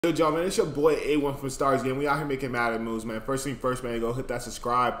Yo, y'all, man, it's your boy A1 from Stars Game. We out here making Madden moves, man. First thing first, man, go hit that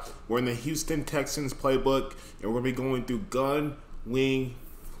subscribe. We're in the Houston Texans playbook, and we're going to be going through Gun, Wing,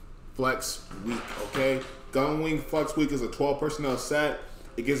 Flex Week, okay? Gun, Wing, Flex Week is a 12 personnel set.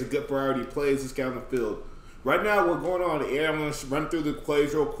 It gives a good variety of plays. Let's get on the field. Right now, we're going on the air. I'm going to run through the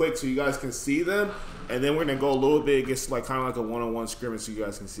plays real quick so you guys can see them, and then we're going to go a little bit against like kind of like a one-on-one scrimmage so you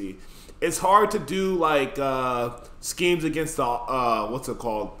guys can see. It's hard to do like schemes against the what's it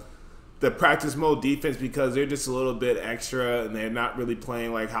called, the practice mode defense, because they're just a little bit extra and they're not really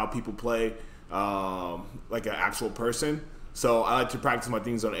playing like how people play like an actual person. So I like to practice my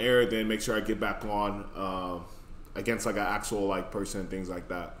things on air, then make sure I get back on against like an actual like person and things like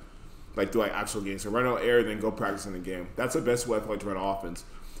that, like do like actual games. So run on air, then go practice in the game. That's the best way I like to run offense.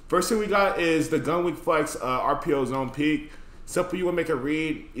 First thing we got is the Gun Week Flex RPO zone peak. Simple, you want to make a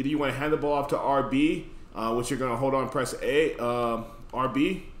read. Either you want to hand the ball off to RB, which you're going to hold on and press A,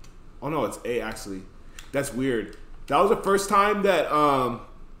 RB. Oh, no, it's A, actually. That's weird. That was the first time that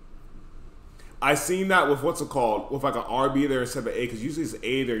I seen that with what's it called, with like an RB there instead of A, because usually it's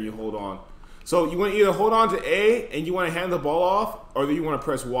A there and you hold on. So you want to either hold on to A and you want to hand the ball off, or then you want to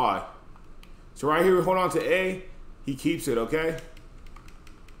press Y. So right here, we hold on to A. He keeps it, okay?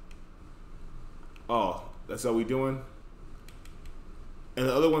 Oh, that's how we doing? And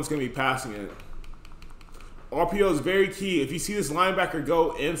the other one's going to be passing it. RPO is very key. If you see this linebacker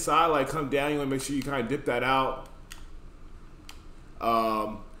go inside, like come down, you want to make sure you kind of dip that out.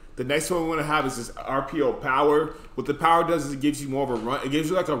 The next one we want to have is this RPO power. What the power does is it gives you more of a run. It gives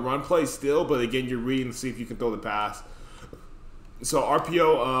you like a run play still, but again, you're reading to see if you can throw the pass. So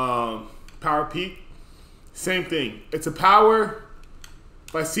RPO power peak, same thing. It's a power.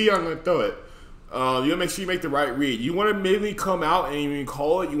 If I see it, I'm going to throw it. You want to make sure you make the right read. You want to maybe come out and even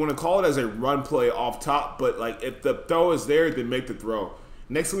call it. You want to call it as a run play off top, but like if the throw is there, then make the throw.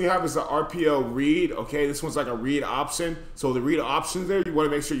 Next thing we have is the RPO read. Okay, this one's like a read option. So the read option there, you want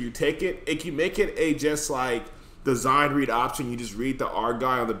to make sure you take it. It can make it a just like design read option. You just read the R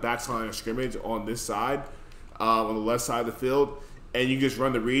guy on the backside of scrimmage on this side, on the left side of the field, and you just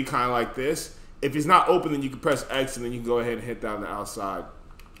run the read kind of like this. If it's not open, then you can press X and then you can go ahead and hit down the outside.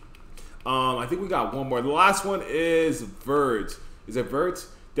 I think we got one more. The last one is Verts. Is it Verts?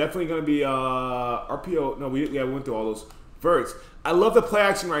 Definitely going to be RPO. No, we went through all those. Verts. I love the play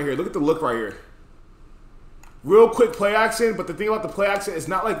action right here. Look at the look right here. Real quick play action, but the thing about the play action is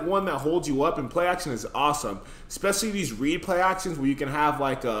not like one that holds you up, and play action is awesome. Especially these read play actions where you can have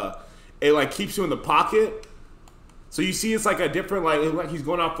like it like keeps you in the pocket. So you see it's like a different, like he's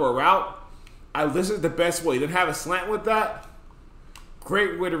going out for a route. This is the best way. Then have a slant with that.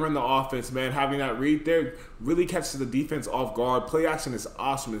 Great way to run the offense, man. Having that read there really catches the defense off guard. Play action is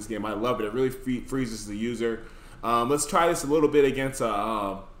awesome in this game. I love it. It really freezes the user. Let's try this a little bit against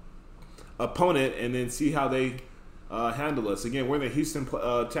a opponent and then see how they handle us. Again, we're in the Houston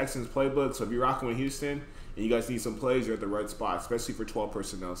Texans playbook, so if you're rocking with Houston and you guys need some plays, you're at the right spot, especially for 12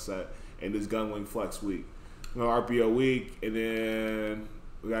 personnel set and this Gun Wing Flex week. RPO week, and then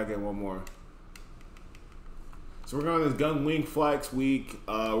we got to get one more. So we're going to this Gun Wing Flex week.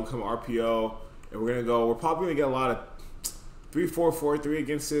 We're coming RPO, and we're going to go. We're probably going to get a lot of 3-4-4-3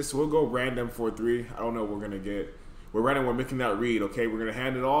 against this. So we'll go random 4-3. I don't know what we're going to get. We're random. We're making that read. Okay, we're going to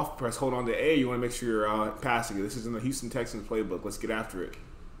hand it off. Press hold on to A. You want to make sure you're passing it. This is in the Houston Texans playbook. Let's get after it.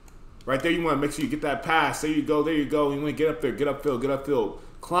 Right there, you want to make sure you get that pass. There you go. There you go. You want to get up there. Get upfield. Get upfield.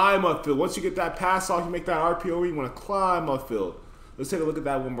 Climb upfield. Once you get that pass off, you make that RPO read. You want to climb upfield. Let's take a look at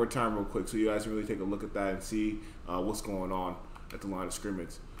that one more time real quick so you guys can really take a look at that and see what's going on at the line of scrimmage.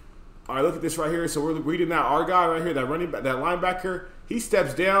 All right, look at this right here. So we're reading that R guy right here, that running back, that linebacker. He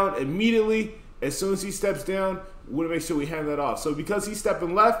steps down immediately. As soon as he steps down, we want to make sure we hand that off. So because he's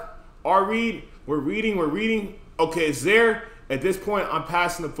stepping left, our read, we're reading. Okay, it's there. At this point, I'm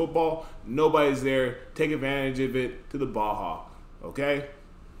passing the football. Nobody's there. Take advantage of it to the ball hawk. Okay?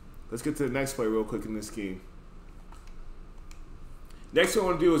 Let's get to the next play real quick in this scheme. Next thing I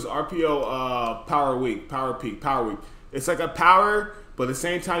want to do is RPO power week, power peak, power week. It's like a power, but at the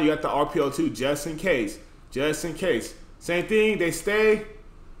same time, you got the RPO too, just in case. Just in case. Same thing, they stay.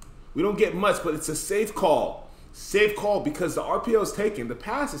 We don't get much, but it's a safe call. Safe call because the RPO is taken. The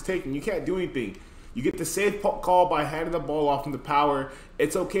pass is taken. You can't do anything. You get the safe call by handing the ball off from the power.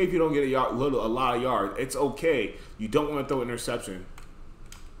 It's okay if you don't get a lot of yards. It's okay. You don't want to throw an interception.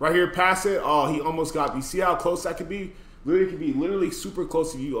 Right here, pass it. Oh, he almost got me. You see how close that could be? Literally, could be literally super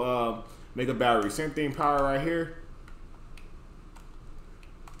close if you make a battery. Same thing, power right here.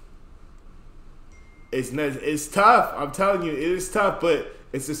 It's tough. I'm telling you, it is tough, but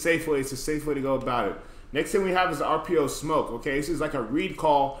it's a safe way. It's a safe way to go about it. Next thing we have is the RPO smoke. Okay, this is like a read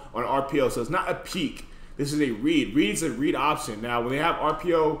call on RPO, so it's not a peek. This is a read. Read is a read option. Now, when they have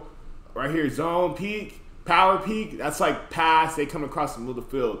RPO right here, zone peek, power peek, that's like pass. They come across the middle of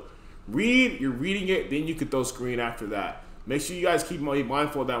the field. Read, you're reading it, then you can throw screen after that. Make sure you guys keep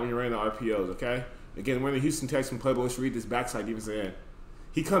mindful of that when you're running the RPOs, okay? Again, we're in the Houston Texan Play Book. Let's read this backside defensive end.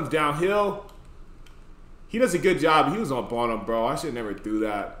 He comes downhill. He does a good job. He was on bottom, bro. I should never do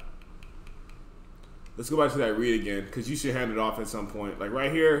that. Let's go back to that read again, because you should hand it off at some point. Like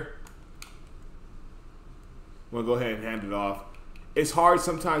right here, I'm going to go ahead and hand it off. It's hard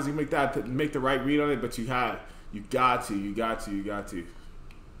sometimes to make the right read on it, but you got to.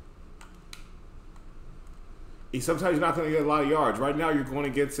 Sometimes you're not going to get a lot of yards. Right now, you're going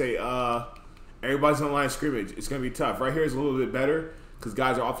against everybody's on line of scrimmage. It's going to be tough. Right here is a little bit better because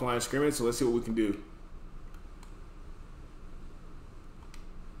guys are off the line of scrimmage, so let's see what we can do.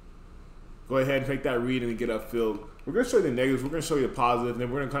 Go ahead and take that read and get upfield. We're going to show you the negatives. We're going to show you the positive, and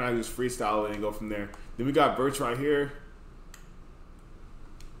then we're going to kind of just freestyle it and go from there. Then we got Birch right here.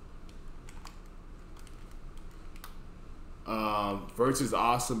 Birch is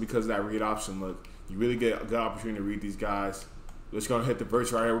awesome because of that read option look. You really get a good opportunity to read these guys. We're just going to hit the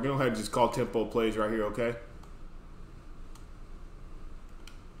Birch right here. We're going to go ahead and just call tempo plays right here, okay?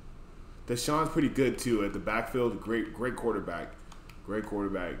 Deshaun's pretty good, too, at the backfield. Great quarterback. Great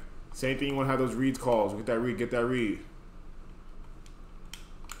quarterback. Same thing, you want to have those reads calls. Get that read, get that read.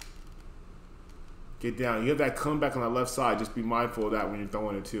 Get down. You have that comeback on the left side. Just be mindful of that when you're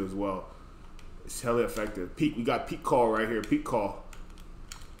throwing it, too, as well. It's hella effective. Peak. We got peak call right here. Peak call.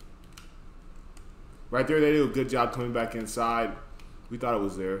 Right there, they did a good job coming back inside. We thought it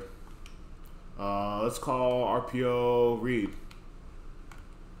was there. Let's call RPO read.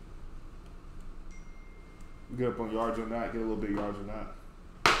 We get up on yards on that. Get a little bit of yards on that.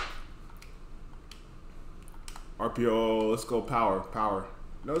 RPO, let's go power.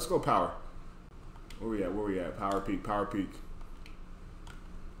 No, let's go power. Where we at? Power peak.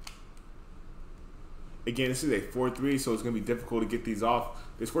 Again, this is a 4-3, so it's going to be difficult to get these off.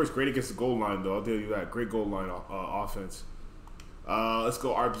 This works great against the goal line, though. I'll tell you that. Great goal line offense. Let's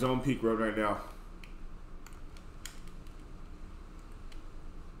go ARP zone peak road right now.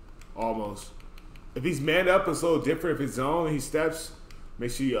 Almost. If he's manned up, it's a little different. If it's zone and he steps,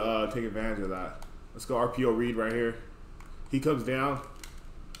 make sure you take advantage of that. Let's go RPO read right here. He comes down.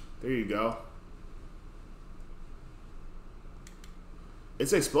 There you go.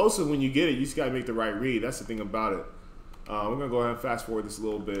 It's explosive when you get it. You just got to make the right read. That's the thing about it. We're going to go ahead and fast forward this a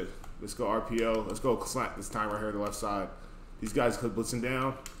little bit. Let's go RPO. Let's go slant this time right here on the left side. These guys could blitzing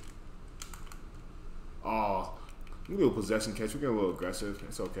down. Oh, we do a possession catch. We're getting a little aggressive.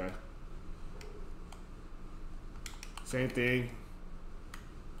 It's okay. Same thing.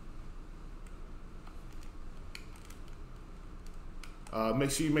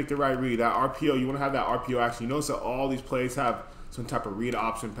 Make sure you make the right read. That RPO, you want to have that RPO action. You notice that all these plays have some type of read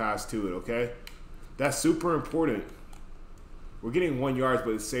option pass to it, okay? That's super important. We're getting 1 yard,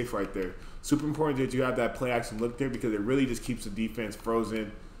 but it's safe right there. Super important that you have that play action look there because it really just keeps the defense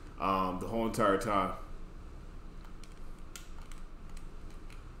frozen the whole entire time.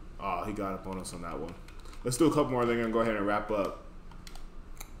 Oh, he got up on us on that one. Let's do a couple more, then I'm going to go ahead and wrap up.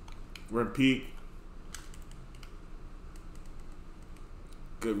 We're in peak.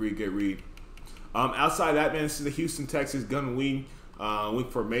 Good read. Outside that, man, this is the Houston Texans gun wing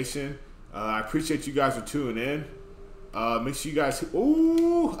formation. I appreciate you guys for tuning in. Make sure you guys,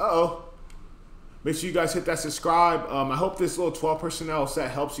 make sure you guys hit that subscribe. I hope this little 12 personnel set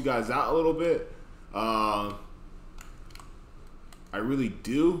helps you guys out a little bit. I really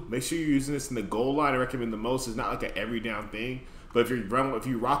do. Make sure you're using this in the goal line. I recommend the most. It's not like an every down thing, but if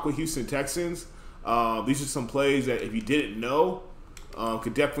you rock with Houston Texans, these are some plays that if you didn't know,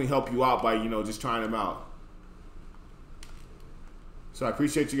 could definitely help you out by just trying them out. So I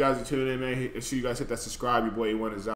appreciate you guys for tuning in, man. Make sure you guys hit that subscribe. Your boy A1 is out.